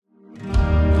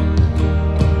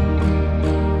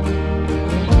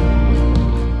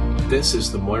This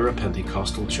is the Moira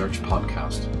Pentecostal Church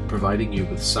podcast, providing you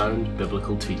with sound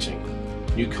biblical teaching.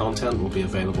 New content will be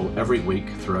available every week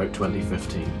throughout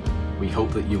 2015. We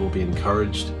hope that you will be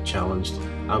encouraged, challenged,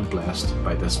 and blessed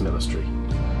by this ministry.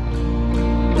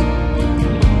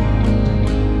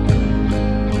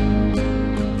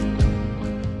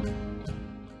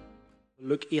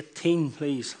 Luke 18,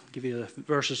 please. I'll give you the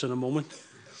verses in a moment.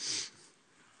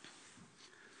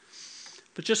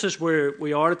 But just as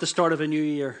we are at the start of a new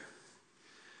year,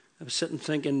 I was sitting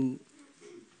thinking,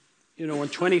 in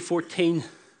 2014,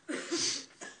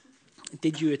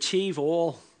 did you achieve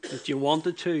all that you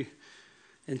wanted to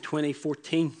in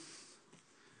 2014?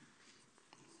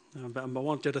 I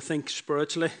want you to think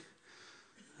spiritually.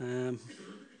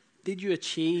 Did you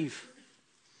achieve?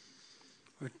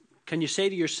 Or can you say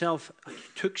to yourself, I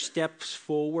took steps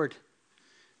forward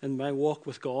in my walk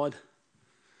with God?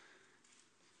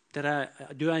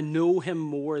 Do I know Him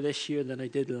more this year than I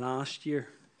did last year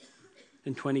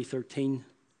in 2013?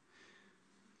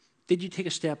 Did you take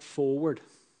a step forward?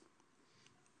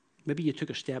 Maybe you took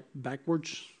a step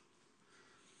backwards.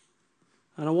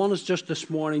 And I want us just this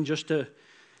morning, just at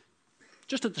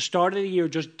the start of the year,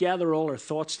 just gather all our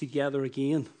thoughts together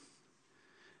again.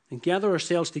 And gather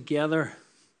ourselves together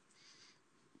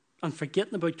and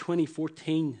forgetting about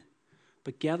 2014,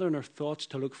 but gathering our thoughts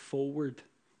to look forward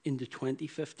into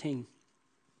 2015.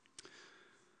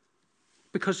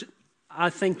 Because I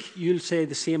think you'll say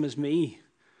the same as me.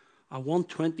 I want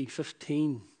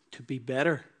 2015 to be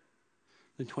better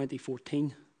than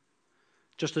 2014.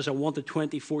 Just as I wanted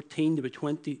 2014 to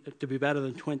be better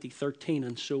than 2013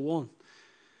 and so on.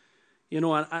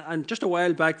 And just a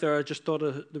while back there, I just thought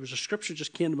there was a scripture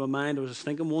just came to my mind. I was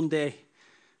thinking one day,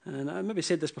 and I maybe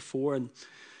said this before, and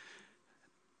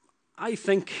I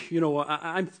think,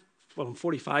 I'm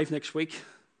 45 next week,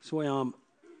 so I am,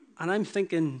 and I'm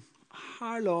thinking,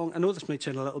 how long, I know this might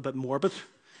sound a little bit morbid,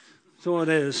 so it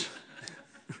is,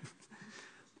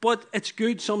 but it's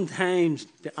good sometimes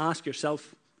to ask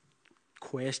yourself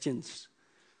questions.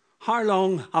 How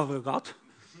long have I got?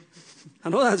 I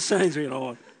know that sounds,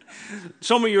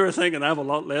 some of you are thinking I have a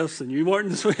lot less than you,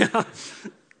 Martin, so yeah.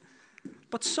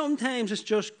 But sometimes it's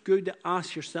just good to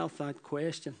ask yourself that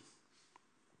question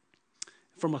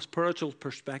from a spiritual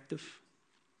perspective.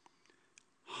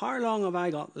 How long have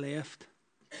I got left?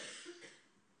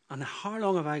 And how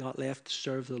long have I got left to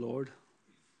serve the Lord?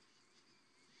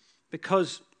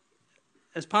 Because,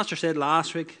 as Pastor said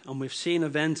last week, and we've seen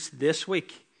events this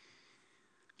week,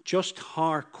 just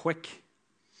how quick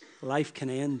life can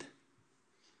end.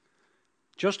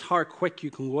 Just how quick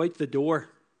you can go out the door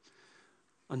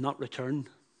and not return.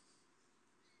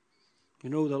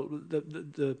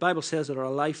 The Bible says that our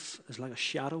life is like a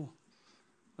shadow.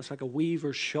 It's like a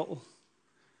weaver's shuttle.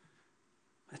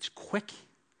 It's quick.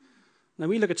 Now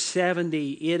we look at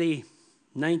 70, 80,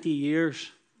 90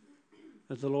 years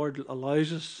that the Lord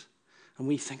allows us, and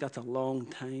we think that's a long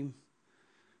time.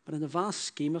 But in the vast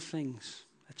scheme of things,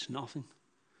 it's nothing.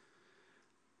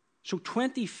 So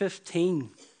 2015,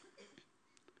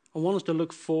 I want us to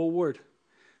look forward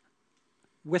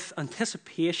with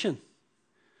anticipation,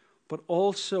 but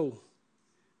also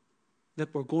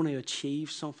that we're going to achieve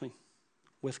something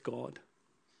with God.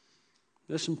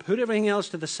 Listen, put everything else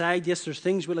to the side. Yes, there's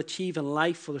things we'll achieve in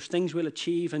life, or there's things we'll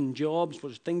achieve in jobs,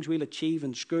 there's things we'll achieve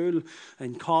in school,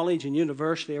 in college, in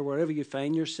university, or wherever you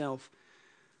find yourself.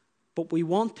 But we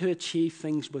want to achieve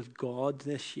things with God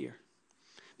this year,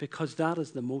 because that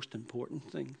is the most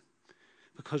important thing.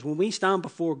 Because when we stand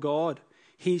before God,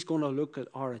 He's going to look at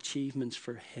our achievements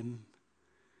for Him.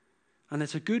 And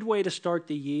it's a good way to start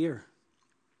the year.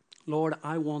 Lord,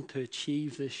 I want to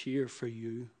achieve this year for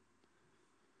You.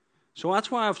 So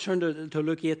that's why I've turned to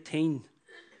Luke 18.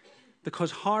 Because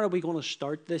how are we going to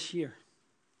start this year?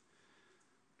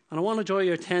 And I want to draw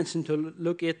your attention to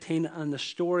Luke 18 and the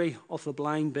story of the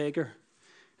blind beggar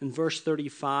in verse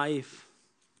 35.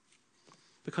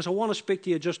 Because I want to speak to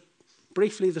you just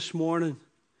briefly this morning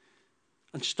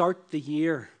and start the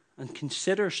year and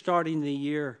consider starting the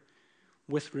year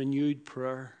with renewed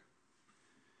prayer.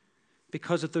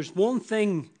 Because if there's one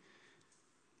thing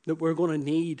that we're going to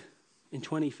need in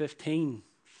 2015,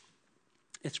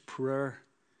 it's prayer,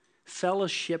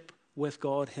 fellowship with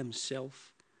God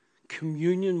Himself,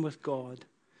 communion with God,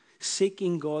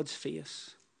 seeking God's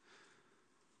face.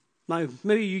 Now,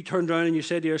 maybe you turned around and you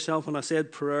said to yourself, when I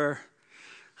said prayer,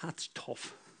 that's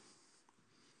tough.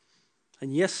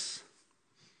 And yes,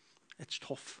 it's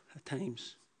tough at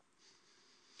times.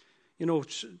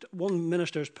 One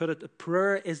minister has put it, that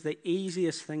prayer is the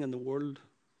easiest thing in the world,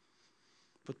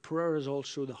 but prayer is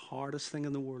also the hardest thing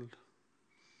in the world.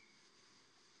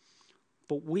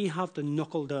 But we have to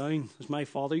knuckle down, as my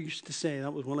father used to say.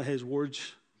 That was one of his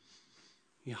words.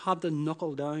 You have to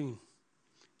knuckle down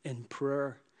in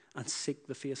prayer and seek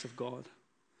the face of God.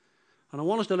 And I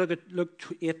want us to look at Luke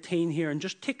 18 here and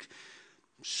just take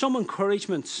some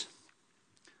encouragements,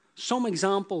 some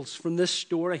examples from this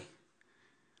story,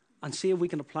 and see if we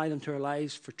can apply them to our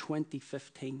lives for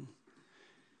 2015.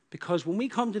 Because when we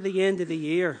come to the end of the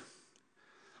year,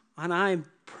 and I'm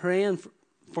praying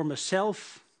for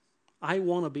myself, I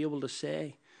want to be able to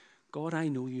say, God, I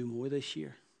know you more this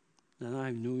year than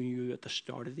I've known you at the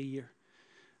start of the year.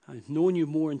 I've known you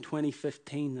more in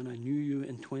 2015 than I knew you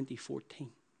in 2014.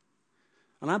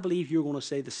 And I believe you're going to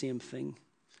say the same thing.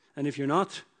 And if you're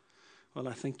not, well,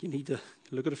 I think you need to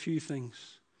look at a few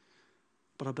things.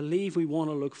 But I believe we want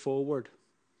to look forward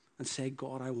and say,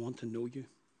 God, I want to know you.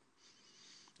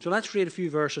 So let's read a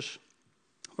few verses.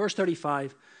 Verse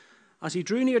 35. As he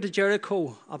drew near to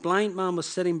Jericho, a blind man was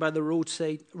sitting by the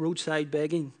roadside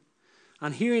begging.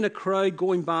 And hearing a crowd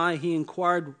going by, he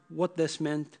inquired what this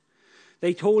meant.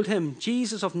 They told him,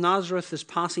 Jesus of Nazareth is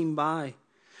passing by.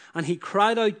 And he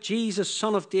cried out, Jesus,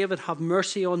 Son of David, have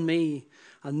mercy on me.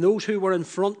 And those who were in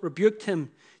front rebuked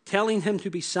him, telling him to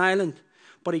be silent.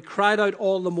 But he cried out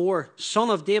all the more,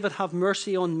 Son of David, have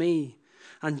mercy on me.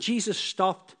 And Jesus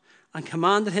stopped and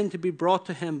commanded him to be brought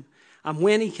to him. And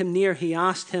when he came near, he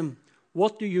asked him,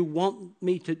 What do you want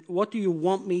me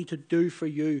to do for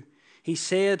you? He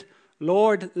said,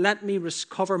 Lord, let me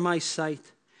recover my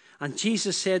sight. And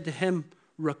Jesus said to him,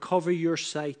 Recover your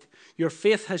sight. Your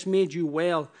faith has made you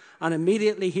well. And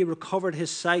immediately he recovered his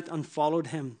sight and followed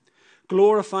him,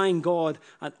 glorifying God.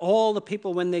 And all the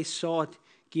people, when they saw it,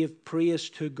 gave praise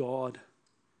to God.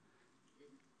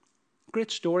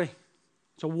 Great story.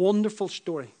 It's a wonderful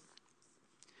story.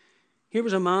 Here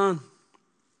was a man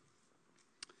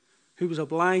who was a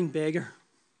blind beggar.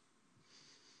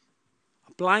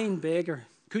 A blind beggar,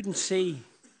 couldn't see.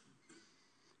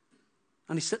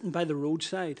 And he's sitting by the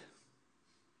roadside.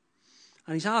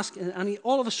 And he's asking, and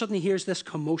all of a sudden he hears this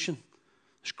commotion.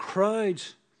 There's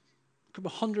crowds. Could be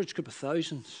hundreds, could be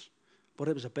thousands. But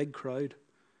it was a big crowd.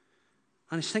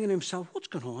 And he's thinking to himself, what's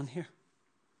going on here?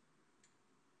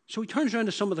 So he turns around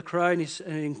to some of the crowd and he's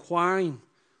inquiring,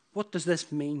 what does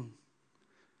this mean?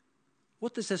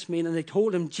 What does this mean? And they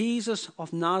told him, Jesus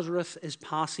of Nazareth is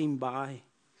passing by.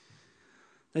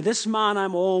 Now this man,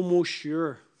 I'm almost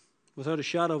sure, without a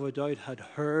shadow of a doubt, had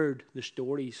heard the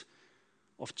stories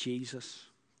of Jesus.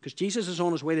 Because Jesus is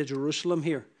on his way to Jerusalem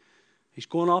here. He's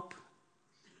going up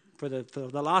for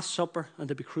the Last Supper and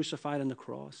to be crucified on the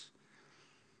cross.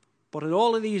 But in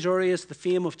all of these areas, the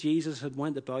fame of Jesus had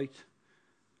went about,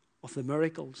 of the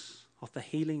miracles, of the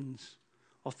healings,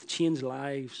 of the changed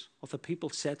lives, of the people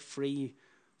set free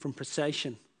from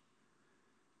possession.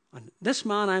 And this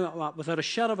man, without a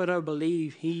shadow of a doubt,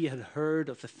 believe he had heard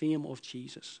of the fame of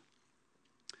Jesus.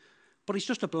 But he's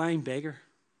just a blind beggar.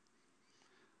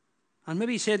 And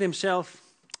maybe he said to himself,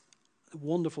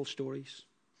 wonderful stories.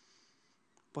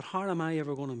 But how am I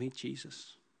ever going to meet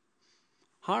Jesus?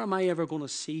 How am I ever going to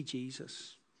see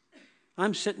Jesus?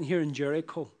 I'm sitting here in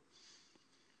Jericho.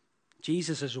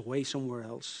 Jesus is away somewhere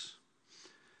else.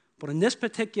 But on this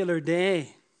particular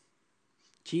day,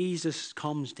 Jesus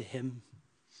comes to him.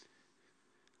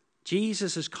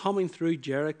 Jesus is coming through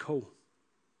Jericho.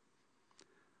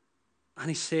 And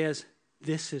he says,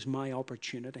 this is my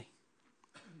opportunity.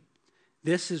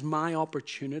 This is my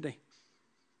opportunity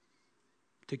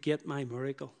to get my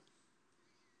miracle.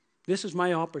 This is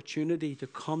my opportunity to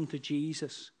come to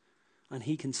Jesus and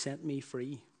he can set me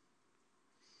free.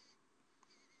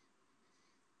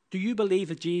 Do you believe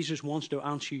that Jesus wants to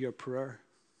answer your prayer?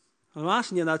 I'm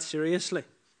asking you that seriously.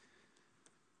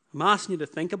 I'm asking you to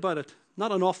think about it,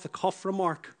 not an off-the-cuff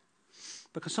remark.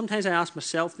 Because sometimes I ask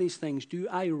myself these things. Do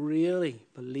I really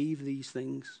believe these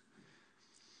things?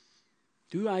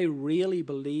 Do I really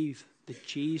believe that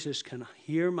Jesus can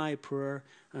hear my prayer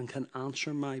and can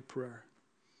answer my prayer?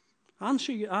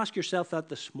 Ask yourself that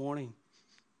this morning.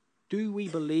 Do we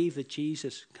believe that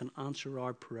Jesus can answer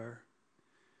our prayer?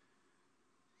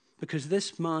 Because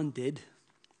this man did.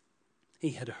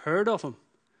 He had heard of him.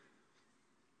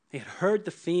 He had heard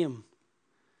the fame.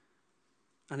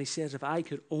 And he says, if I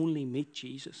could only meet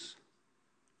Jesus,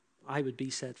 I would be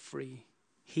set free.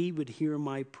 He would hear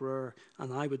my prayer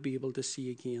and I would be able to see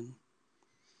again.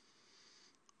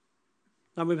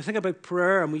 Now, when we think about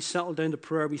prayer and we settle down to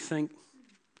prayer, we think,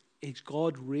 is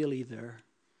God really there?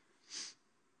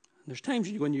 And there's times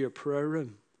when you go into your prayer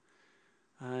room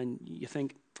and you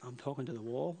think, I'm talking to the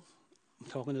wall, I'm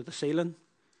talking to the ceiling,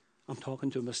 I'm talking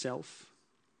to myself.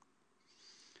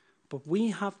 But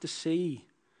we have to see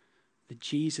that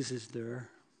Jesus is there.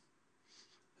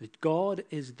 That God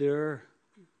is there.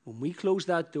 When we close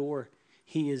that door,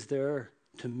 he is there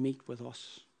to meet with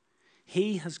us.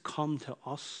 He has come to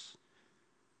us.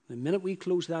 The minute we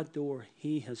close that door,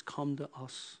 he has come to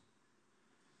us.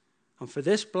 And for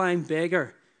this blind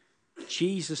beggar,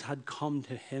 Jesus had come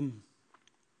to him.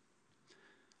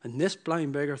 And this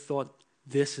blind beggar thought,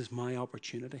 this is my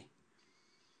opportunity.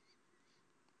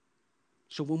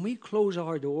 So when we close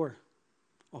our door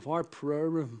of our prayer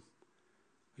room,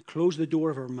 we close the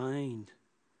door of our mind,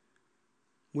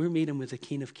 we're meeting with the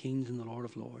King of Kings and the Lord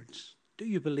of Lords. Do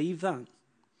you believe that?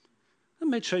 That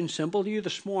might sound simple to you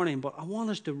this morning, but I want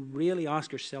us to really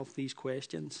ask ourselves these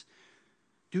questions.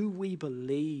 Do we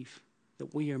believe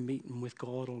that we are meeting with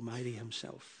God Almighty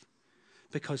himself?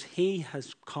 Because he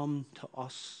has come to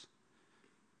us.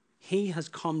 He has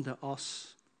come to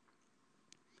us.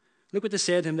 Look what they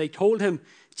said to him. They told him,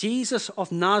 Jesus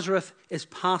of Nazareth is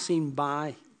passing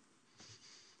by.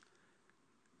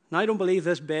 Now, I don't believe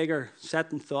this beggar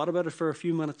sat and thought about it for a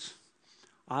few minutes.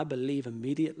 I believe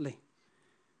immediately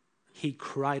he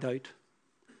cried out. It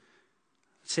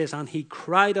says, and he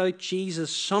cried out,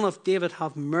 Jesus, Son of David,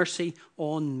 have mercy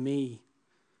on me.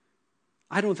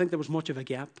 I don't think there was much of a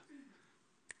gap.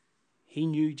 He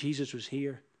knew Jesus was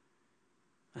here.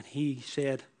 And he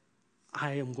said,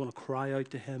 I am going to cry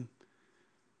out to him.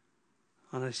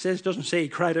 And it doesn't say he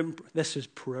cried out. This is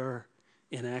prayer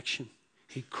in action.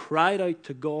 He cried out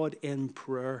to God in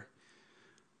prayer.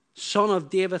 Son of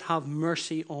David, have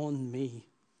mercy on me.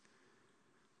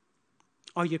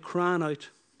 Are you crying out?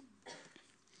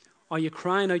 Are you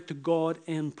crying out to God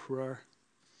in prayer?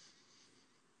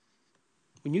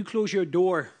 When you close your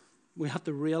door, we have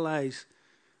to realize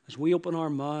as we open our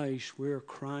mouths, we're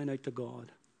crying out to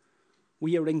God.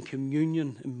 We are in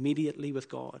communion immediately with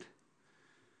God.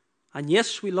 And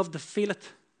yes, we love to feel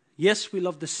it. Yes, we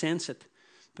love to sense it.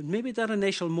 But maybe that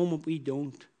initial moment we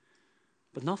don't.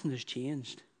 But nothing has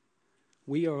changed.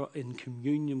 We are in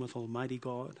communion with Almighty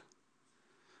God.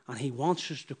 And he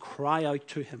wants us to cry out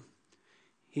to him.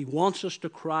 He wants us to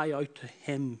cry out to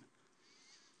him.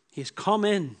 He has come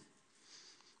in.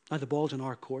 Now the ball's in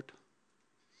our court.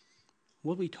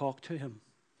 Will we talk to him?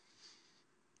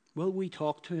 Will we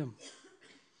talk to him?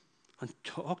 And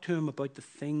talk to him about the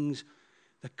things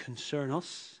that concern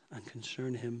us and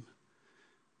concern him.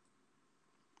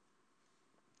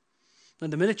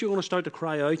 And the minute you're going to start to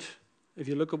cry out, if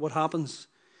you look at what happens,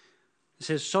 it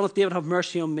says, Son of David, have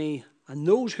mercy on me. And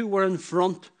those who were in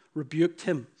front rebuked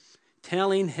him,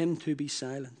 telling him to be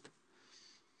silent.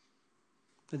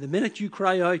 And the minute you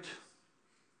cry out,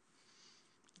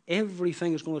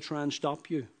 everything is going to try and stop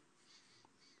you.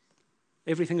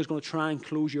 Everything is going to try and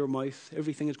close your mouth.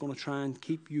 Everything is going to try and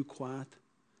keep you quiet.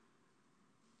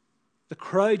 The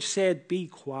crowd said, be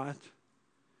quiet.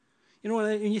 You know,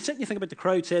 when you sit and you think about the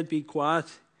crowd said, be quiet,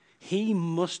 he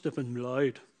must have been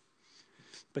loud.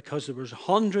 Because there was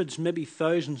hundreds, maybe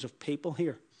thousands of people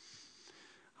here.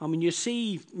 I mean, you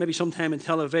see maybe sometime in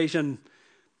television,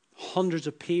 hundreds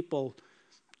of people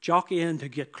jockeying to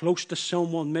get close to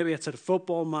someone. Maybe it's at a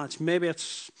football match. Maybe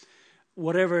it's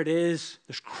whatever it is.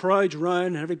 There's crowds around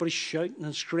and everybody's shouting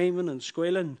and screaming and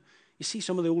squealing. You see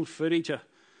some of the old footage.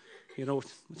 You know,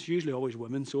 it's usually always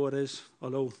women, so it is.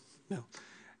 Although,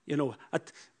 you know,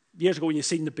 years ago when you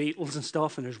seen the Beatles and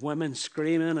stuff, and there's women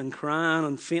screaming and crying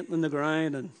and fainting on the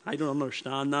ground, and I don't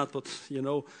understand that, but, you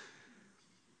know.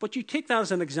 But you take that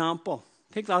as an example.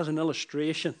 Take that as an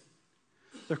illustration.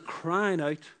 They're crying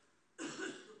out.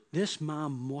 This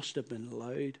man must have been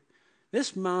loud.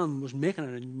 This man was making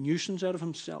a nuisance out of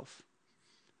himself.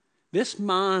 This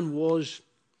man was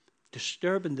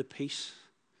disturbing the peace.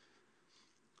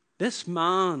 This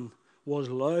man was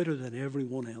louder than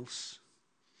everyone else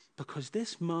because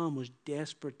this man was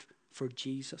desperate for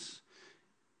Jesus.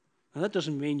 And that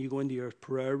doesn't mean you go into your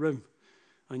prayer room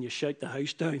and you shout the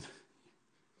house down.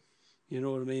 You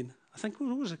know what I mean? I think,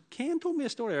 what was it? Ken told me a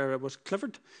story, or it was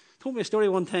Clifford told me a story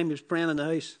one time. He was praying in the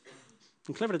house.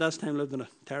 And Clifford at that time lived in a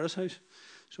terrace house.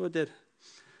 So it did.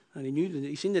 And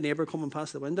he seen the neighbour coming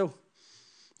past the window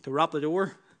to rap the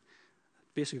door,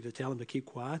 basically to tell him to keep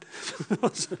quiet.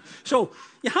 So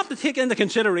you have to take into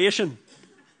consideration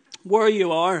where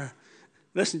you are.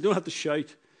 Listen, you don't have to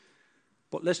shout.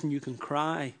 But listen, you can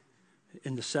cry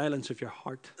in the silence of your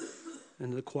heart,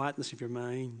 in the quietness of your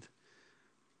mind.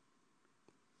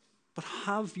 But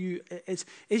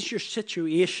is your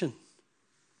situation,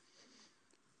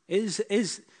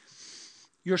 is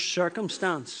your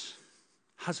circumstance,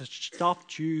 has it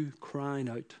stopped you crying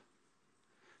out?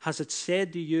 Has it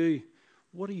said to you,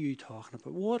 what are you talking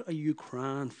about? What are you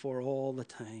crying for all the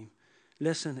time?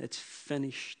 Listen, it's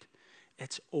finished.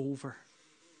 It's over.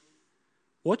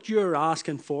 What you're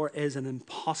asking for is an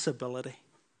impossibility.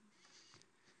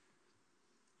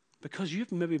 Because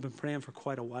you've maybe been praying for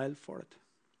quite a while for it.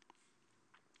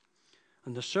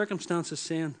 And the circumstances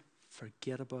saying,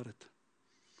 forget about it.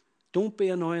 Don't be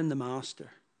annoying the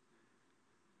master.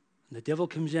 And the devil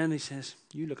comes in and he says,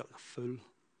 you look like a fool.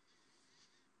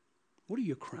 What are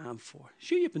you crying for?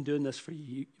 Sure, you've been doing this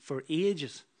for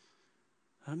ages.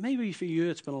 And maybe for you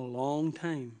it's been a long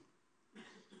time.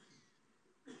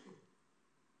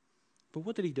 But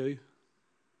what did he do?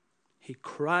 He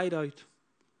cried out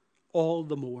all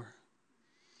the more.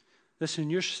 Listen,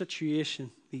 your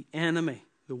situation, the enemy,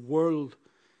 the world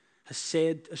has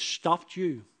stopped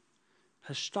you,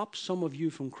 has stopped some of you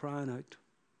from crying out.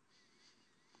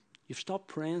 You've stopped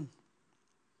praying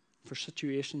for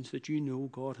situations that you know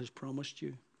God has promised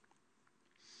you.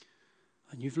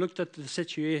 And you've looked at the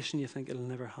situation, you think it'll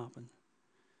never happen.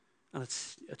 And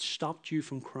it's stopped you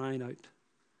from crying out.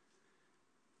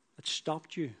 It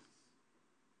stopped you.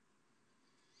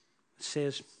 It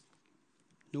says,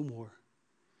 no more.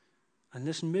 And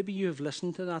listen, maybe you have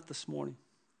listened to that this morning.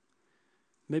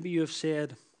 Maybe you have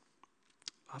said,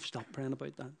 I've stopped praying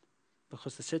about that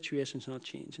because the situation's not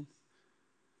changing.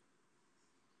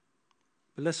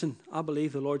 But listen, I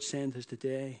believe the Lord's saying to us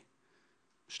today,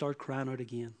 start crying out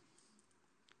again.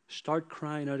 Start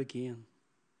crying out again.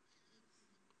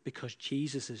 Because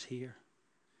Jesus is here.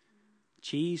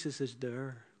 Jesus is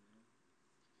there.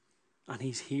 And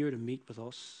he's here to meet with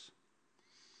us.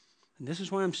 And this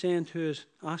is why I'm saying to us,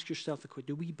 ask yourself the question,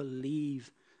 do we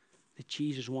believe that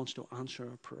Jesus wants to answer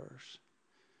our prayers?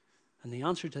 And the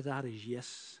answer to that is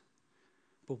yes.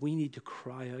 But we need to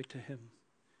cry out to him.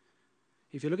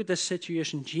 If you look at this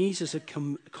situation, Jesus had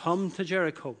come to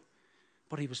Jericho,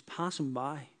 but he was passing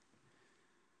by.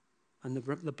 And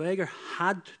the beggar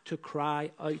had to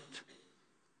cry out.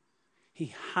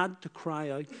 He had to cry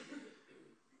out,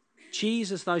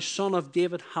 Jesus, thou son of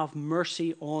David, have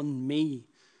mercy on me.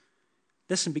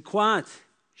 Listen, be quiet.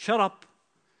 Shut up.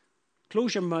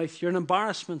 Close your mouth. You're an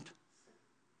embarrassment.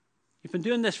 You've been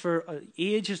doing this for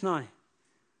ages now.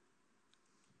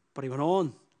 But he went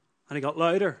on, and he got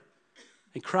louder.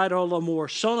 He cried all the more,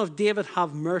 Son of David,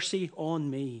 have mercy on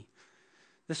me.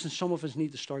 Listen, some of us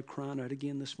need to start crying out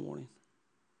again this morning.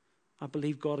 I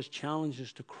believe God has challenged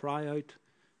us to cry out.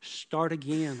 Start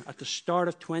again. At the start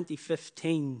of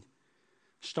 2015,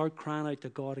 start crying out to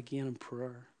God again in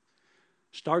prayer.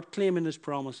 Start claiming his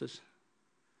promises.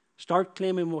 Start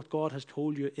claiming what God has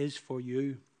told you is for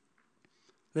you.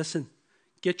 Listen,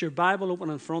 get your Bible open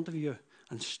in front of you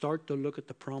and start to look at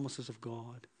the promises of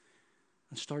God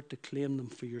and start to claim them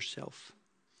for yourself.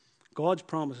 God's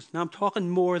promises. Now I'm talking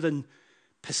more than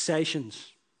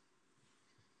possessions.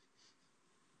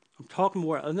 I'm talking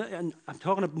more, and I'm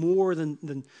talking about more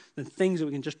than things that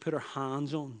we can just put our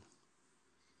hands on.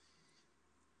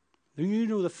 You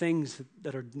know the things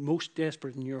that are most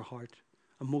desperate in your heart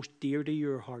and most dear to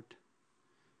your heart.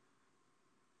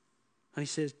 And he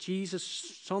says, Jesus,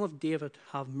 Son of David,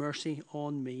 have mercy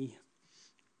on me.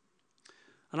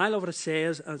 And I love what it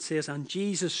says. And it says, and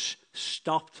Jesus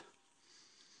stopped.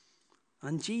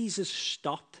 And Jesus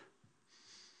stopped.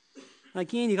 And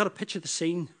again, you've got to picture the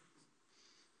scene.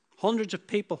 Hundreds of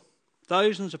people,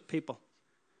 thousands of people.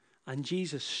 And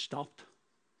Jesus stopped.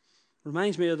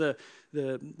 Reminds me of the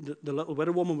little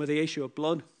widow woman with the issue of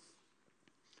blood.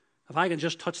 If I can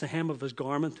just touch the hem of his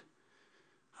garment.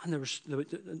 And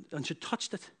she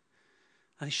touched it.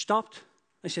 And he stopped.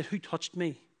 And he said, who touched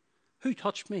me? Who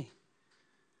touched me?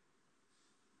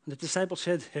 And the disciple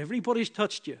said, everybody's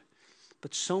touched you.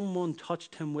 But someone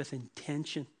touched him with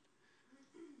intention.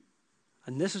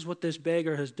 And this is what this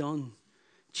beggar has done.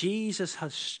 Jesus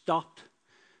has stopped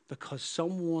because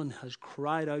someone has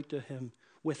cried out to him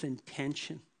with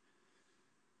intention.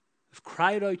 They've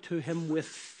cried out to him with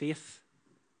faith.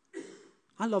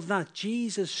 I love that.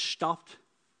 Jesus stopped.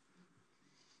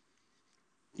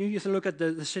 You have to look at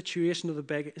the situation of the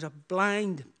beggar. He's a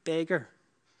blind beggar.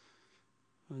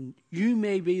 And you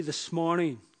may be this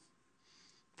morning,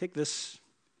 take this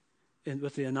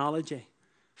with the analogy.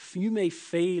 You may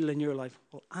feel in your life,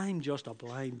 well, I'm just a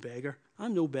blind beggar.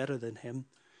 I'm no better than him.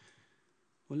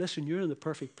 Well, listen, you're in the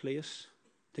perfect place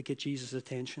to get Jesus'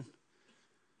 attention.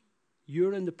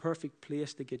 You're in the perfect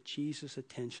place to get Jesus'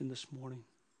 attention this morning.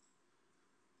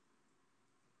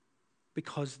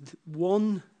 Because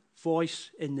one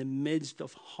voice in the midst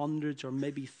of hundreds or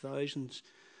maybe thousands,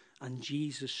 and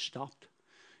Jesus stopped.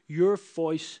 Your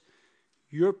voice,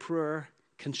 your prayer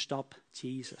can stop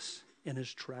Jesus in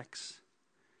his tracks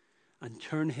and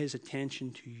turn his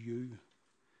attention to you.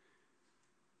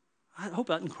 I hope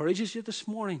that encourages you this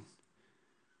morning.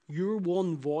 Your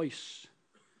one voice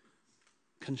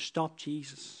can stop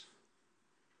Jesus.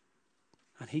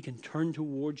 And he can turn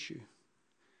towards you.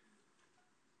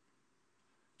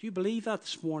 Do you believe that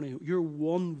this morning? Your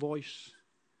one voice,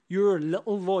 your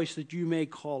little voice that you may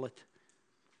call it,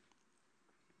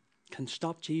 can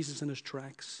stop Jesus in his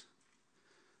tracks.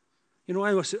 You know,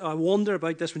 I wonder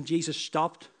about this when Jesus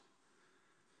stopped.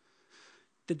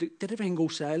 Did everything go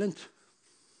silent?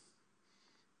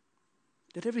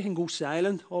 Did everything go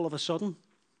silent all of a sudden?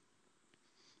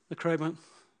 The crowd went,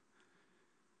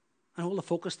 and all the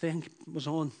focus then was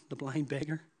on the blind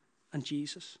beggar and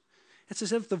Jesus. It's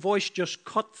as if the voice just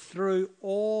cut through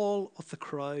all of the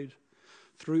crowd,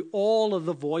 through all of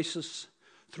the voices,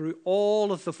 through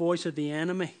all of the voice of the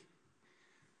enemy,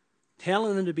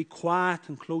 telling him to be quiet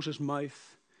and close his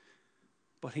mouth.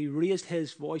 But he raised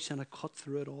his voice and it cut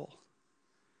through it all.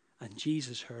 And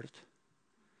Jesus heard it.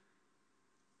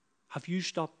 Have you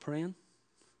stopped praying?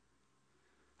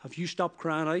 Have you stopped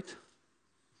crying out?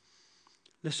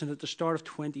 Listen, at the start of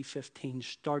 2015,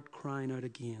 start crying out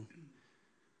again.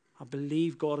 I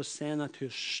believe God is saying that to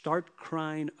us. Start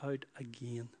crying out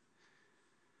again.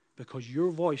 Because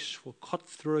your voice will cut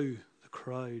through the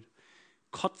crowd,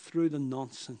 cut through the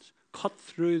nonsense, cut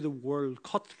through the world,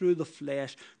 cut through the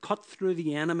flesh, cut through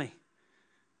the enemy.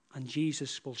 And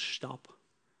Jesus will stop.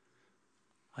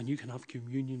 And you can have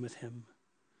communion with him.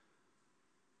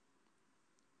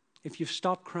 If you've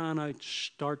stopped crying out,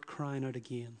 start crying out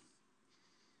again.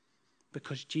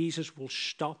 Because Jesus will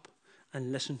stop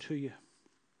and listen to you.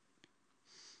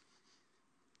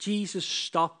 Jesus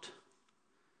stopped.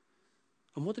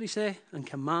 And what did he say? And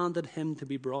commanded him to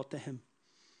be brought to him.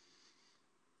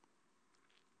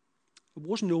 It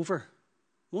wasn't over.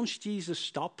 Once Jesus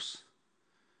stops,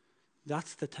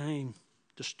 that's the time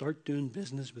to start doing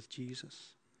business with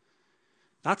Jesus.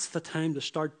 That's the time to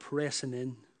start pressing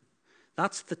in.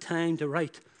 That's the time to,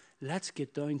 let's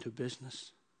get down to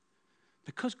business.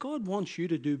 Because God wants you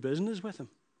to do business with him.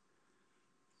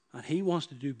 And he wants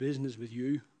to do business with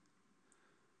you.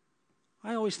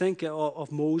 I always think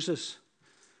of Moses.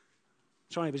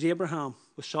 Sorry, it was Abraham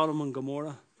with Sodom and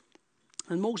Gomorrah.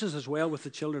 And Moses as well with the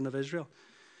children of Israel.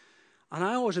 And it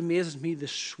always amazes me the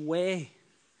sway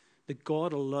that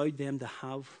God allowed them to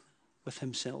have with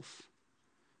himself.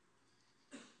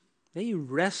 They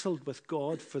wrestled with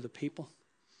God for the people.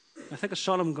 I think of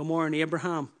Sodom and Gomorrah and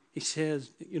Abraham. He says,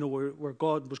 where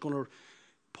God was going to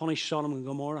punish Sodom and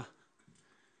Gomorrah.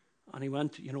 And he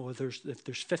went, if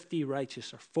there's 50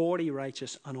 righteous or 40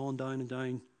 righteous and on down and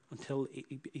down until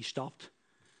he stopped.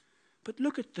 But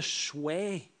look at the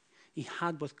sway he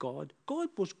had with God. God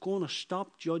was going to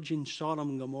stop judging Sodom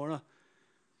and Gomorrah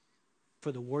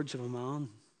for the words of a man.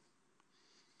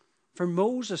 For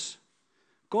Moses,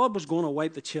 God was going to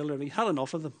wipe the children. He had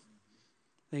enough of them.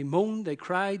 They moaned, they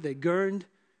cried, they gurned.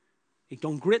 He'd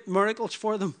done great miracles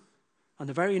for them. And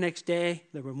the very next day,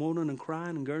 they were moaning and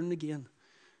crying and gurning again.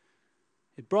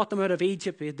 He brought them out of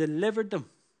Egypt. He had delivered them.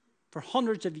 For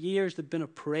hundreds of years, they'd been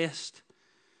oppressed.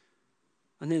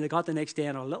 And then they got the next day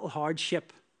in a little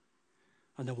hardship.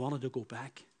 And they wanted to go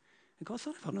back. And God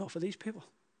thought, I've had enough of these people.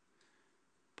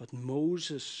 But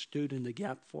Moses stood in the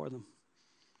gap for them.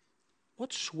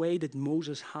 What sway did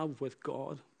Moses have with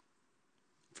God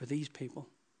for these people?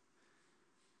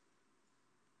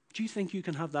 Do you think you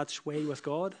can have that sway with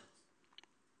God?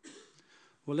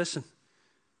 Well, listen.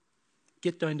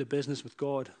 Get down to business with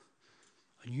God,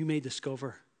 and you may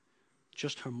discover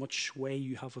just how much sway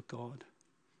you have with God.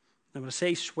 Now, when I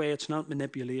say sway, it's not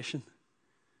manipulation.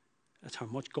 It's how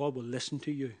much God will listen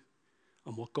to you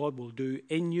and what God will do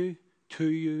in you, to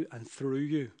you, and through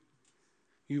you.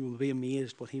 You will be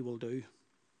amazed what he will do.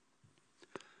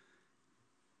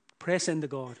 Press into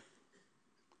God.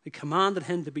 He commanded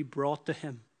him to be brought to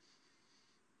him.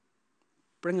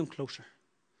 Bring him closer.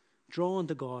 Draw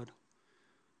unto God.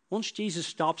 Once Jesus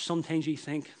stops, sometimes you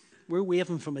think, we're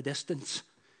waving from a distance.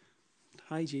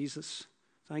 Hi, Jesus.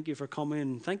 Thank you for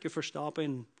coming. Thank you for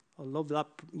stopping. I love that,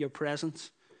 your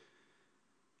presence.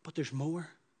 But there's more.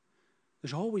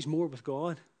 There's always more with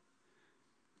God.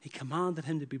 He commanded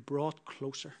him to be brought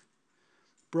closer.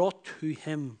 Brought to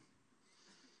him.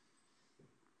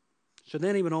 So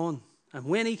then he went on. And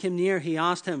when he came near, he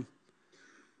asked him,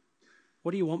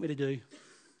 what do you want me to do?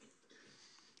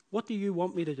 What do you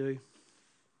want me to do?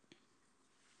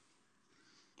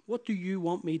 What do you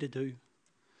want me to do?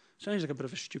 Sounds like a bit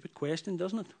of a stupid question,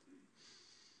 doesn't it?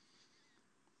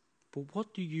 But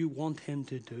what do you want him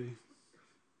to do?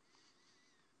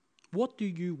 What do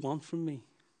you want from me?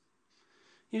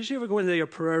 You ever go into your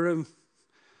prayer room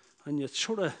and you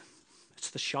it's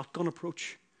the shotgun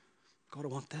approach. God, I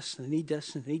want this and I need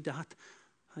that.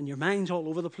 And your mind's all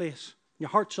over the place. Your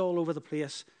heart's all over the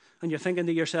place. and you're thinking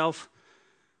to yourself,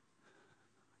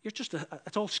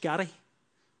 it's all scary.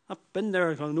 I've been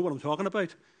there, I know what I'm talking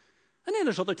about. And then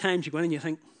there's other times you go in and you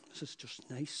think, this is just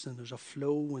nice, and there's a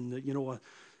flow, and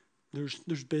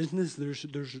there's business,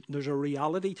 there's a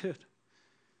reality to it.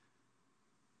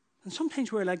 And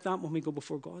sometimes we're like that when we go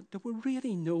before God. Do we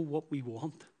really know what we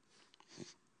want?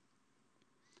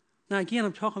 Now again,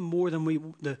 I'm talking more than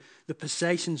the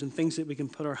possessions and things that we can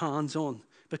put our hands on,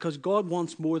 because God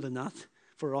wants more than that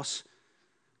for us.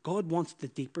 God wants the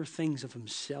deeper things of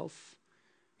himself.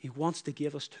 He wants to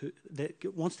give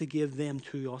them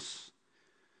to us.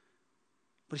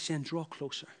 But he's saying, draw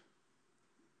closer.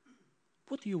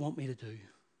 What do you want me to do?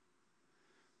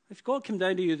 If God came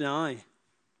down to you now,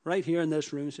 right here in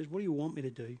this room, and says, what do you want me to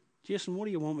do? Jason, what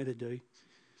do you want me to do?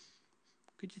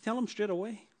 Could you tell him straight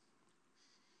away?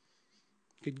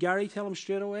 Could Gary tell him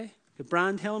straight away? Could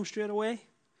Brian tell him straight away?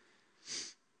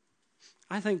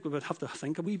 I think we would have to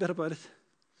think a wee bit about it.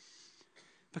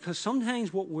 Because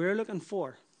sometimes what we're looking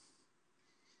for,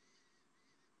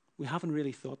 we haven't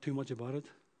really thought too much about it.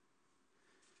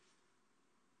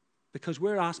 Because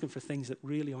we're asking for things that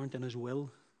really aren't in his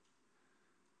will,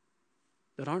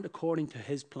 that aren't according to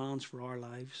his plans for our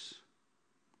lives.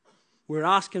 We're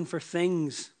asking for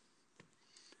things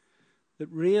that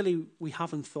really we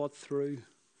haven't thought through,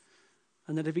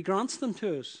 and that if he grants them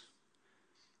to us,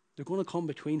 they're going to come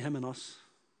between him and us.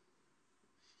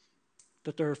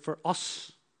 That they're for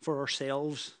us, for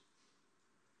ourselves.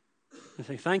 And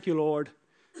say, thank you, Lord.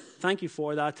 Thank you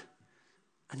for that.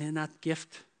 And then that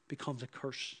gift becomes a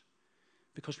curse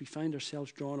because we find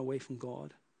ourselves drawn away from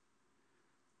God.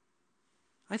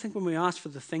 I think when we ask for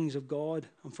the things of God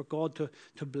and for God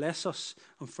to bless us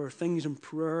and for things in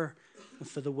prayer and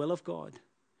for the will of God,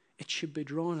 it should be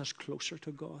drawing us closer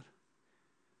to God.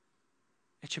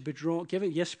 It should be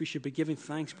yes, we should be giving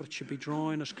thanks, but it should be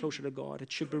drawing us closer to God.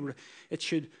 It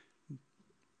should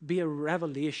be a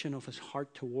revelation of his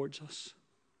heart towards us.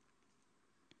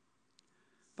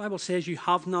 The Bible says you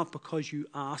have not because you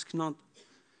ask not,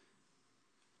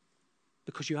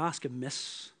 because you ask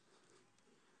amiss.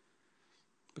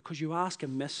 Because you ask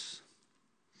amiss.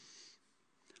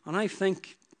 And I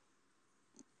think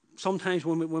sometimes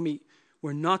when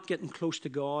we're not getting close to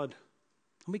God,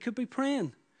 and we could be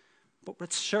praying, but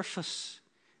it's surface.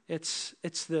 It's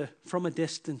the from a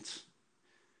distance.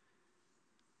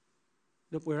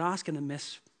 That we're asking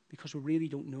amiss because we really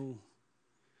don't know.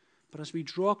 But as we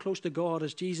draw close to God,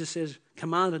 as Jesus says,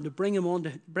 commanded to bring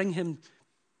him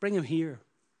here.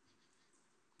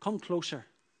 Come closer.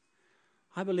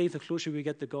 I believe the closer we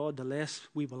get to God, the less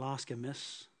we will ask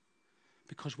amiss,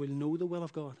 because we'll know the will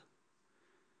of God.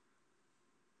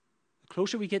 The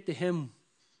closer we get to him,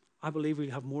 I believe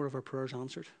we'll have more of our prayers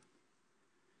answered,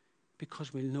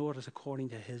 because we'll know it is according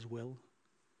to his will.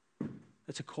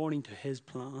 It's according to his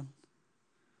plan.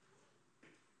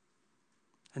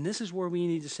 And this is where we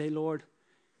need to say, Lord,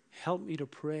 help me to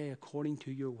pray according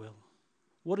to your will.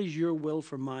 What is your will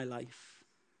for my life?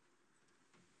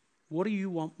 What do you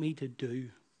want me to do?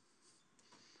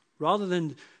 Rather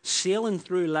than sailing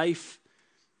through life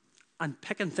and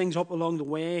picking things up along the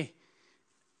way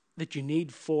that you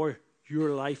need for your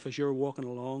life as you're walking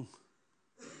along.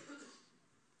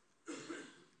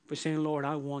 But saying, Lord,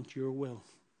 I want your will.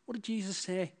 What did Jesus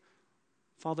say?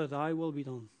 Father, thy will be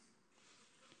done.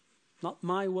 Not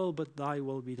my will, but thy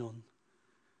will be done.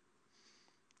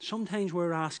 Sometimes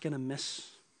we're asking amiss.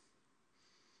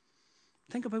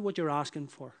 Think about what you're asking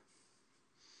for.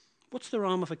 What's the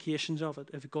ramifications of it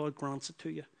if God grants it to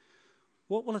you?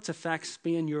 What will its effects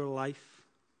be in your life?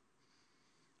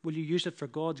 Will you use it for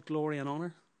God's glory and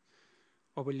honor?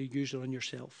 Or will you use it on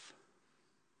yourself?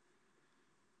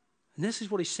 And this is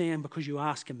what he's saying, because you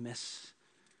ask amiss.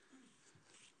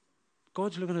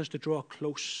 God's looking at us to draw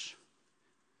close.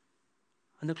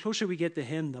 And the closer we get to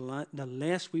him, the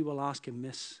less we will ask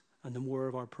amiss, and the more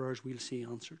of our prayers we'll see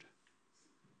answered.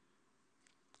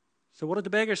 So what did the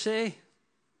beggar say?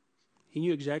 He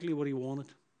knew exactly what he wanted.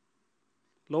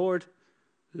 Lord,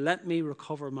 let me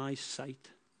recover my sight.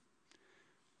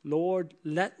 Lord,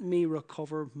 let me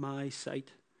recover my sight.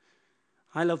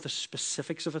 I love the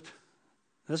specifics of it.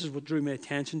 This is what drew my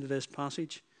attention to this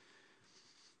passage.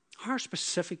 How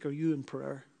specific are you in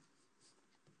prayer?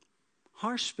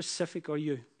 How specific are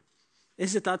you?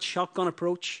 Is it that shotgun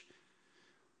approach?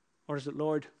 Or is it,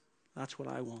 Lord, that's what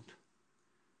I want.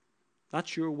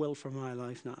 That's your will for my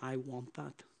life. Now I want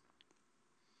that.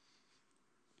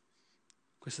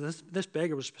 Because this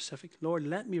beggar was specific. Lord,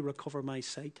 let me recover my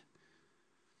sight.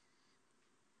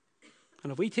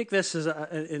 And if we take this as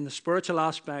in the spiritual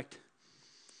aspect,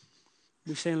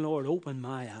 we're saying, Lord, open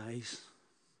my eyes.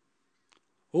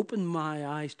 Open my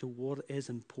eyes to what is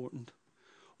important.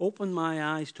 Open my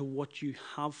eyes to what you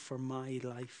have for my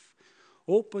life.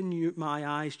 Open my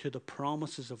eyes to the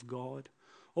promises of God.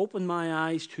 Open my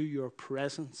eyes to your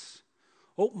presence.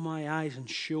 Open my eyes and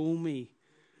show me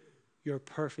your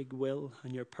perfect will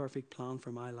and your perfect plan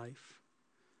for my life.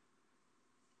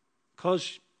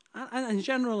 Because in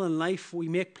general in life we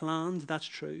make plans, that's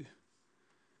true.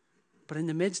 But in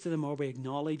the midst of them, are we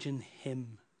acknowledging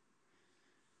Him?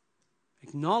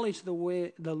 Acknowledge the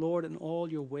Lord in all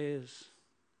your ways.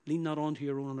 Lean not onto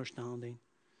your own understanding.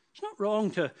 It's not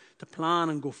wrong to plan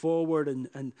and go forward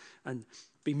and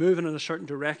be moving in a certain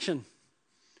direction.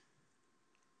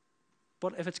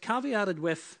 But if it's caveated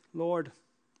with, Lord,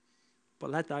 but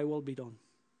let thy will be done,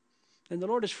 then the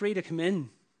Lord is free to come in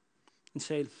and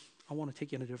say, I want to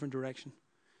take you in a different direction.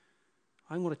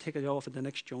 I'm going to take it off at the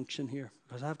next junction here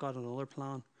because I've got another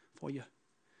plan for you.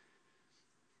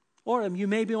 Or you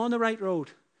may be on the right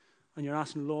road and you're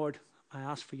asking, Lord, I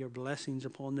ask for your blessings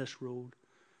upon this road.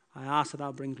 I ask that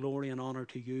I'll bring glory and honor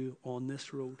to you on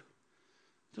this road.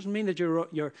 It doesn't mean that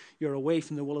you're away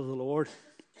from the will of the Lord.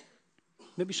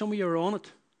 Maybe some of you are on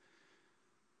it,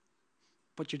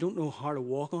 but you don't know how to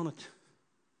walk on it.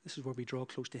 This is where we draw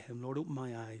close to Him. Lord, open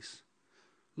my eyes.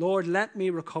 Lord, let me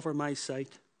recover my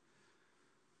sight.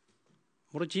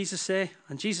 What did Jesus say?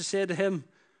 And Jesus said to him,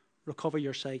 recover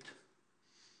your sight.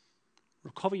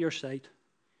 Recover your sight.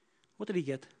 What did he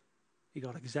get? He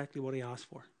got exactly what he asked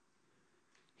for.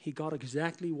 He got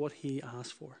exactly what he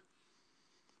asked for.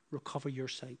 Recover your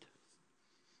sight.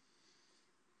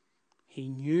 He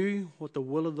knew what the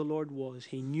will of the Lord was.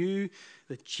 He knew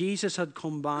that Jesus had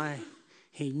come by.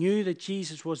 He knew that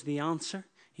Jesus was the answer.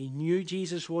 He knew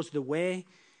Jesus was the way.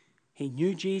 He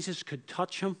knew Jesus could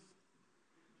touch him.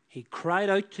 He cried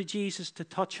out to Jesus to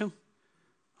touch him.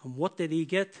 And what did he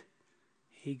get?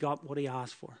 He got what he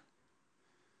asked for.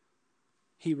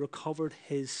 He recovered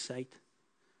his sight.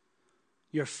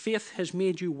 Your faith has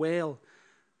made you well.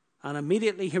 And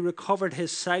immediately he recovered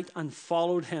his sight and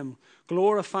followed him,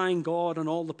 glorifying God, and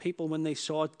all the people when they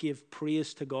saw it gave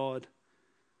praise to God.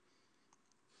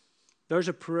 There's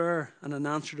a prayer and an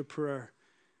answer to prayer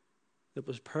that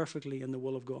was perfectly in the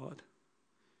will of God.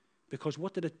 Because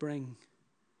what did it bring?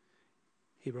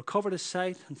 He recovered his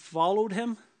sight and followed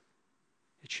him.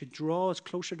 It should draw us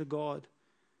closer to God.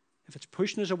 If it's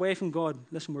pushing us away from God,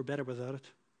 listen, we're better without it.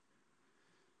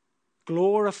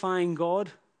 Glorifying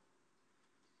God.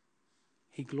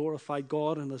 He glorified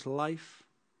God in his life.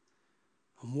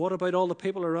 And what about all the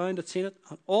people around that seen it?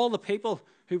 And all the people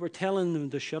who were telling them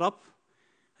to shut up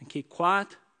and keep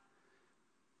quiet.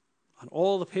 And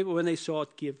all the people, when they saw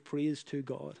it, gave praise to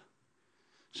God.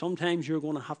 Sometimes you're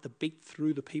going to have to beat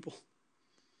through the people.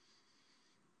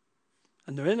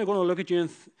 And they're going to look at you, and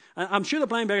I'm sure the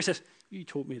blind beggar says, you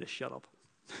told me to shut up.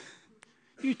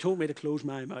 You told me to close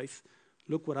my mouth.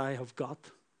 Look what I have got.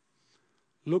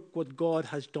 Look what God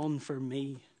has done for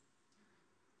me.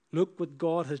 Look what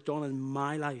God has done in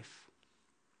my life.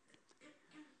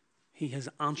 He has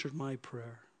answered my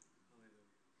prayer.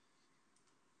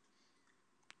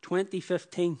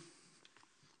 2015,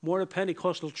 Moira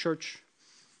Pentecostal Church.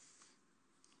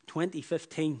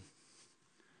 2015.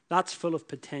 That's full of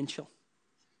potential.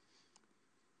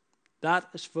 That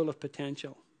is full of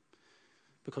potential.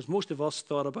 Because most of us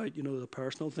thought about, the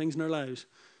personal things in our lives.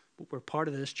 But we're part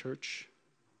of this church.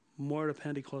 Moira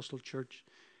Pentecostal Church,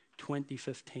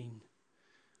 2015.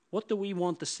 What do we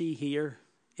want to see here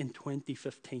in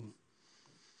 2015?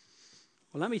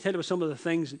 Well, let me tell you some of the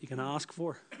things that you can ask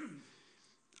for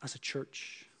as a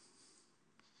church.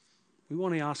 We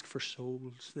want to ask for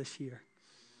souls this year.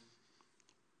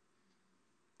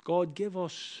 God, give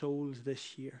us souls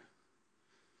this year.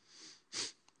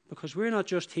 Because we're not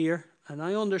just here, and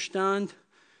I understand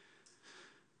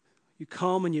you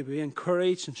come and you be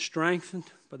encouraged and strengthened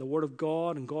by the Word of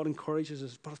God, and God encourages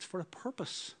us, but it's for a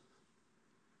purpose.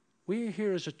 We're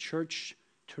here as a church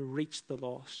to reach the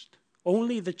lost.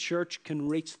 Only the church can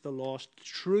reach the lost. The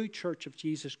true church of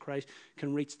Jesus Christ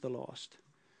can reach the lost.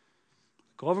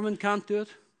 The government can't do it.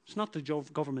 It's not the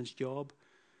government's job.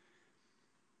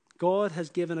 God has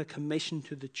given a commission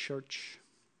to the church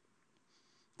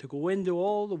to go into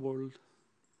all the world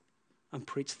and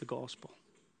preach the gospel.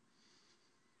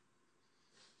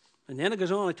 And then it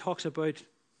goes on, it talks about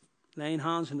laying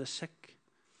hands on the sick,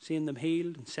 seeing them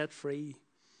healed and set free.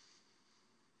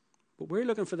 But we're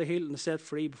looking for the healed and the set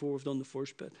free before we've done the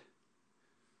first bit.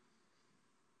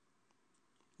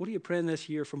 What are you praying this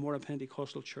year for Moira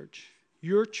Pentecostal Church?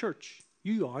 Your church.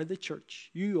 You are the church.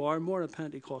 You are Moira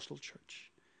Pentecostal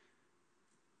Church.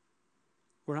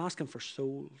 We're asking for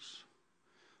souls.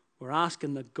 We're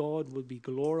asking that God would be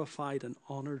glorified and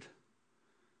honored.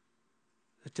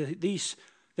 That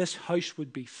this house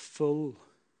would be full.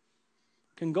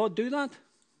 Can God do that?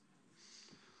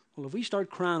 Well, if we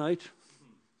start crying out,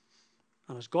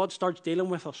 and as God starts dealing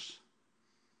with us,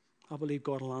 I believe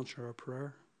God will answer our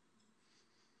prayer.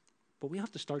 But we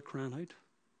have to start crying out.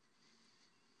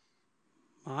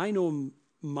 I know in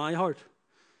my heart,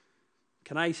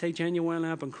 can I say genuinely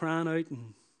I've been crying out?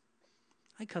 And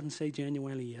I couldn't say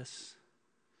genuinely yes.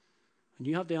 And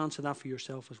you have to answer that for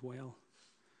yourself as well.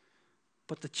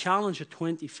 But the challenge of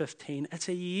 2015, it's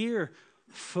a year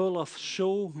full of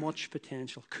so much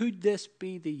potential. Could this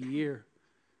be the year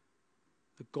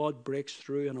that God breaks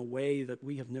through in a way that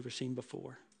we have never seen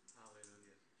before?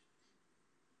 Hallelujah.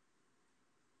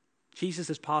 Jesus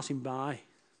is passing by.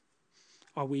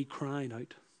 Are we crying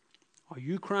out? Are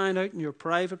you crying out in your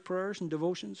private prayers and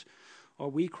devotions? Are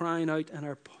we crying out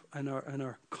in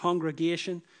our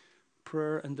congregation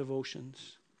prayer and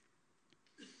devotions?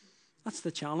 That's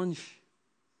the challenge.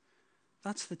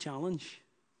 That's the challenge.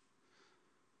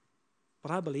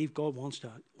 But I believe God wants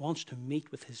to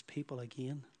meet with his people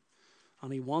again.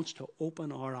 And he wants to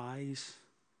open our eyes.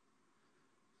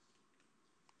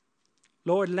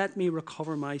 Lord, let me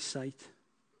recover my sight.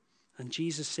 And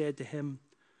Jesus said to him,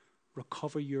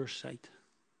 recover your sight.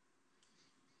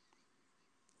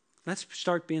 Let's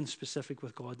start being specific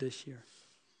with God this year.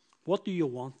 What do you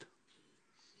want?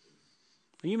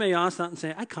 And you may ask that and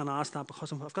say, I can't ask that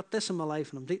because I've got this in my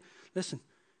life. And listen,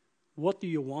 what do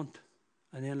you want?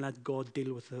 And then let God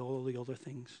deal with all the other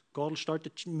things. God will start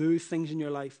to move things in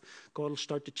your life. God will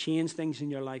start to change things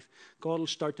in your life. God will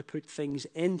start to put things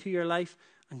into your life.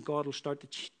 And God will start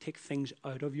to take things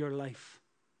out of your life.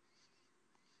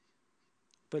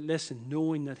 But listen,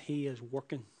 knowing that he is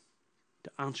working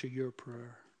to answer your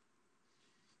prayer.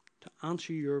 To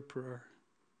answer your prayer.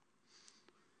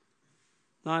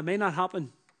 Now, it may not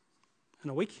happen in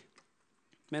a week.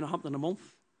 It may not happen in a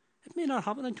month. It may not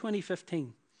happen in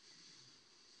 2015.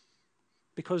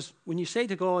 Because when you say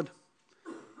to God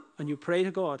and you pray to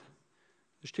God,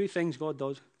 there's two things God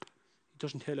does. He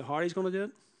doesn't tell you how he's going to do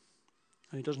it,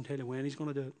 and he doesn't tell you when he's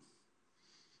going to do it.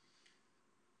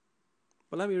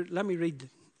 But let me read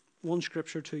one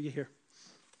scripture to you here.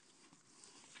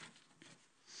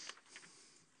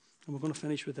 And we're going to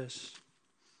finish with this.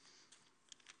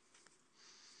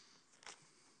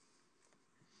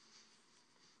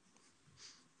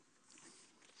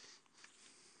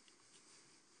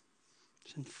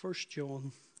 It's in 1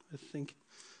 John, I think.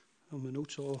 My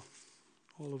notes all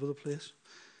over the place.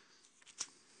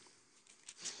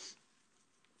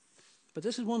 But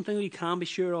this is one thing we can be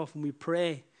sure of when we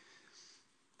pray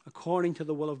according to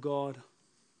the will of God.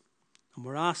 And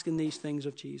we're asking these things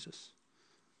of Jesus.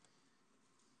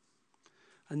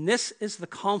 And this is the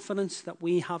confidence that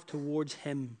we have towards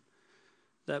him.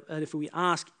 That if we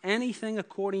ask anything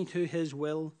according to his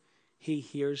will, he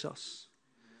hears us.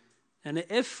 And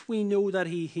if we know that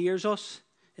he hears us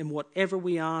in whatever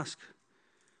we ask,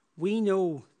 we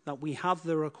know that we have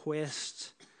the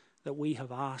requests that we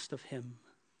have asked of him.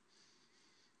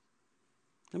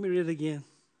 Let me read it again.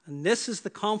 And this is the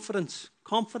confidence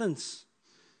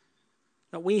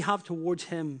that we have towards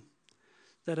him,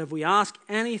 that if we ask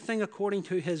anything according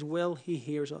to his will, he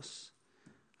hears us.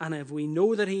 And if we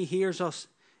know that he hears us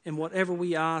in whatever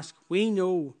we ask, we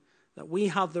know that we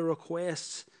have the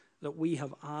requests that we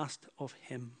have asked of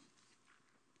him.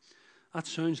 That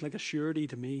sounds like a surety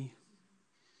to me.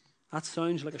 That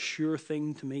sounds like a sure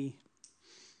thing to me.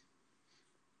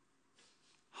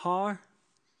 How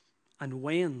and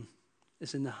when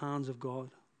is in the hands of God.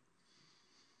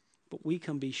 But we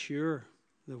can be sure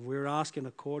that if we're asking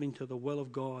according to the will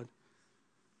of God,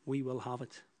 we will have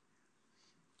it.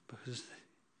 Because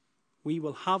we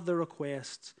will have the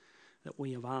requests that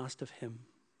we have asked of him.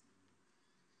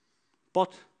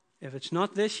 But if it's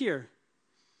not this year,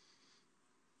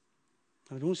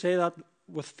 I don't say that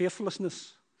with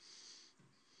faithlessness,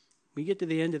 we get to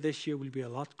the end of this year, we'll be a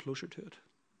lot closer to it.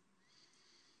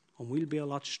 And we'll be a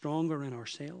lot stronger in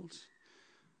ourselves.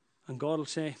 And God will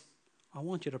say, I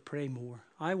want you to pray more.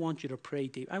 I want you to pray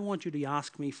deep. I want you to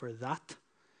ask me for that.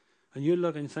 And you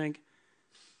look and think,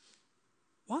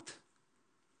 what?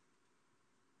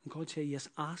 And God say, yes,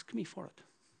 ask me for it.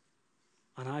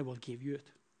 And I will give you it.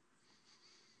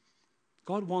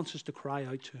 God wants us to cry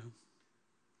out to him.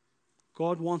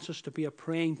 God wants us to be a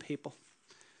praying people.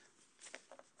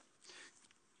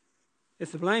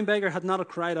 If the blind beggar had not have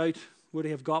cried out, would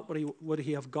he have got what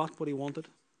he wanted?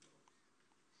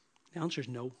 The answer is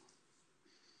no.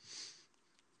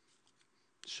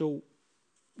 So,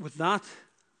 with that,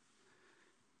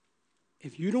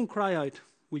 if you don't cry out,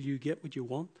 will you get what you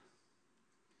want?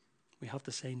 we have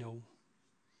to say no.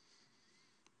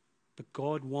 But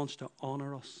God wants to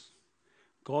honor us.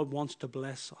 God wants to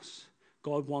bless us.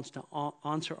 God wants to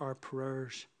answer our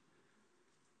prayers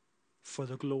for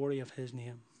the glory of his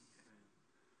name.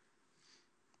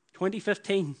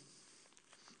 2015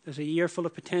 is a year full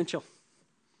of potential.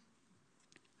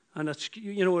 And it's,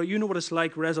 you know what it's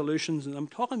like, resolutions. And I'm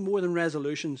talking more than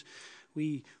resolutions.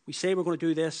 We say we're going to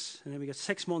do this, and then we get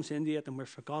 6 months into it, and we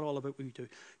forgot all about what we do.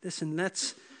 Listen,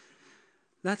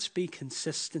 let's be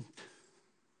consistent.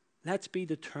 Let's be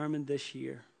determined this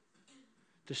year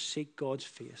to seek God's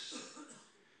face.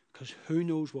 Because who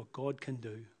knows what God can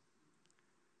do?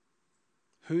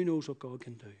 Who knows what God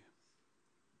can do?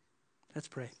 Let's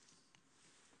pray.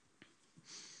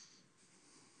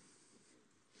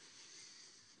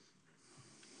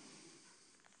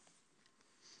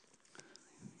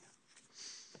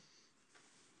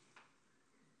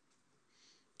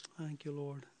 Thank you,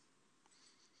 Lord.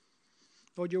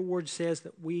 Lord, your word says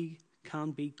that we can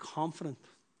be confident.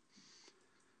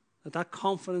 That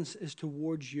confidence is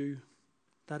towards you.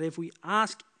 That if we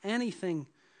ask anything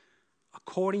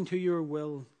according to your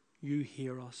will, you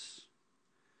hear us.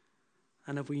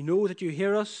 And if we know that you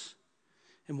hear us,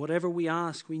 in whatever we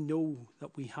ask, we know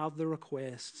that we have the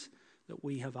requests that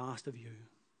we have asked of you.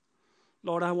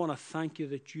 Lord, I want to thank you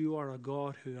that you are a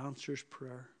God who answers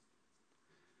prayer.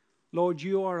 Lord,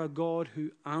 you are a God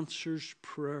who answers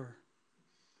prayer.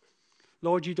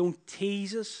 Lord, you don't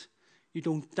tease us. You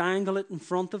don't dangle it in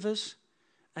front of us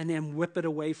and then whip it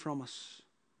away from us.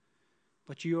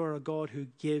 But you are a God who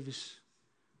gives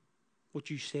what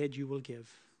you said you will give.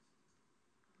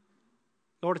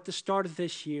 Lord, at the start of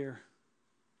this year,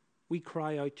 we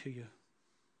cry out to you.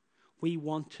 We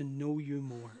want to know you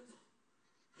more.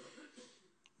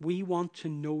 We want to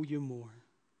know you more.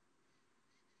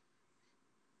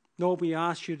 Lord, we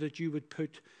ask you that you would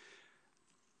put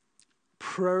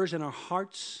prayers in our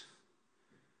hearts.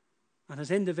 And as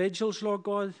individuals, Lord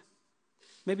God,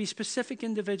 maybe specific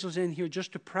individuals in here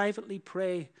just to privately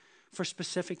pray for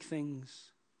specific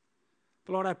things.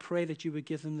 But Lord, I pray that you would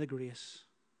give them the grace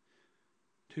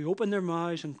to open their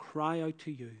mouths and cry out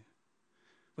to you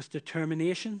with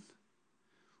determination,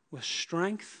 with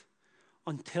strength,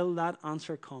 until that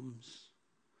answer comes.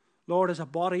 Lord, as a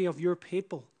body of your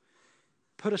people,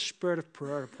 put a spirit of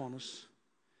prayer upon us.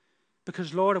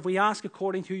 Because, Lord, if we ask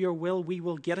according to your will, we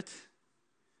will get it.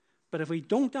 But if we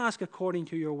don't ask according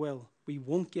to your will, we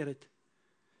won't get it.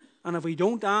 And if we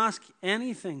don't ask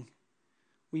anything,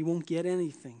 we won't get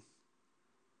anything.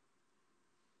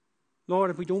 Lord,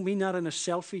 if we don't mean that in a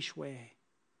selfish way,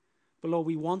 but Lord,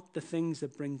 we want the things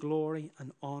that bring glory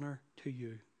and honor to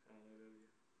you.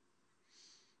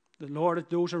 The Lord, that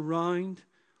those around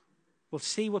will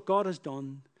see what God has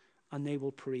done and they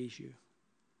will praise you.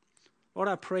 Lord,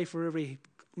 I pray for every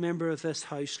member of this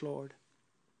house, Lord.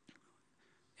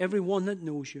 Everyone that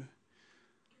knows you.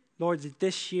 Lord, that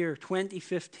this year,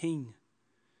 2015,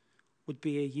 would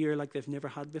be a year like they've never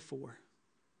had before.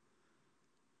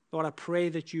 Lord, I pray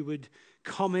that you would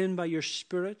come in by your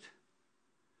Spirit.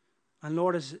 And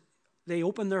Lord, as they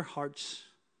open their hearts,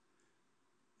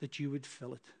 that you would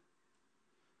fill it.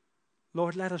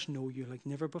 Lord, let us know you like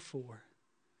never before.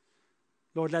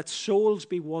 Lord, let souls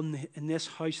be won in this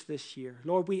house this year.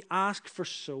 Lord, we ask for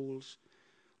souls.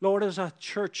 Lord, as a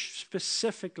church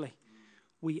specifically,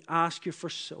 we ask you for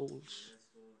souls.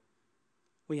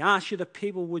 We ask you that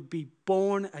people would be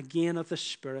born again of the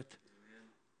Spirit.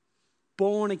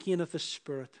 Born again of the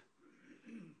Spirit.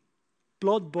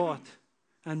 Blood bought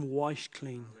and washed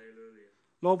clean.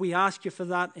 Lord, we ask you for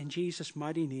that in Jesus'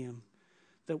 mighty name.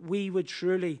 That we would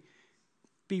truly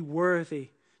be worthy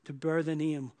to bear the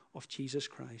name of Jesus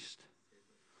Christ.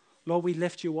 Lord, we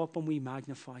lift you up and we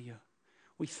magnify you.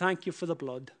 We thank you for the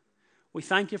blood. We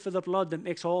thank you for the blood that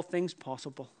makes all things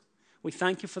possible. We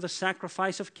thank you for the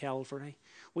sacrifice of Calvary.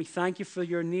 We thank you for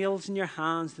your nails in your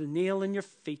hands, the nail in your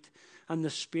feet, and the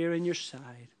spear in your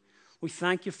side. We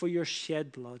thank you for your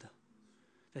shed blood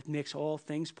that makes all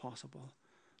things possible.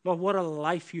 Lord, what a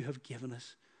life you have given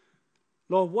us.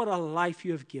 Lord, what a life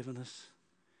you have given us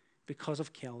because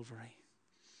of Calvary.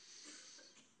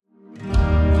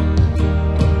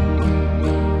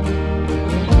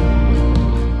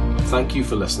 Thank you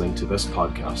for listening to this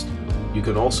podcast. You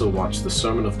can also watch the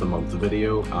Sermon of the Month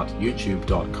video at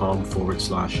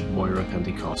youtube.com/Moira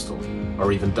Pentecostal,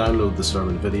 or even download the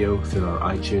sermon video through our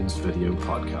iTunes video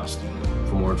podcast.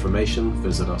 For more information,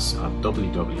 visit us at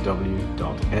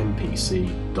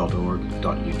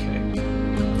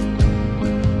www.mpc.org.uk.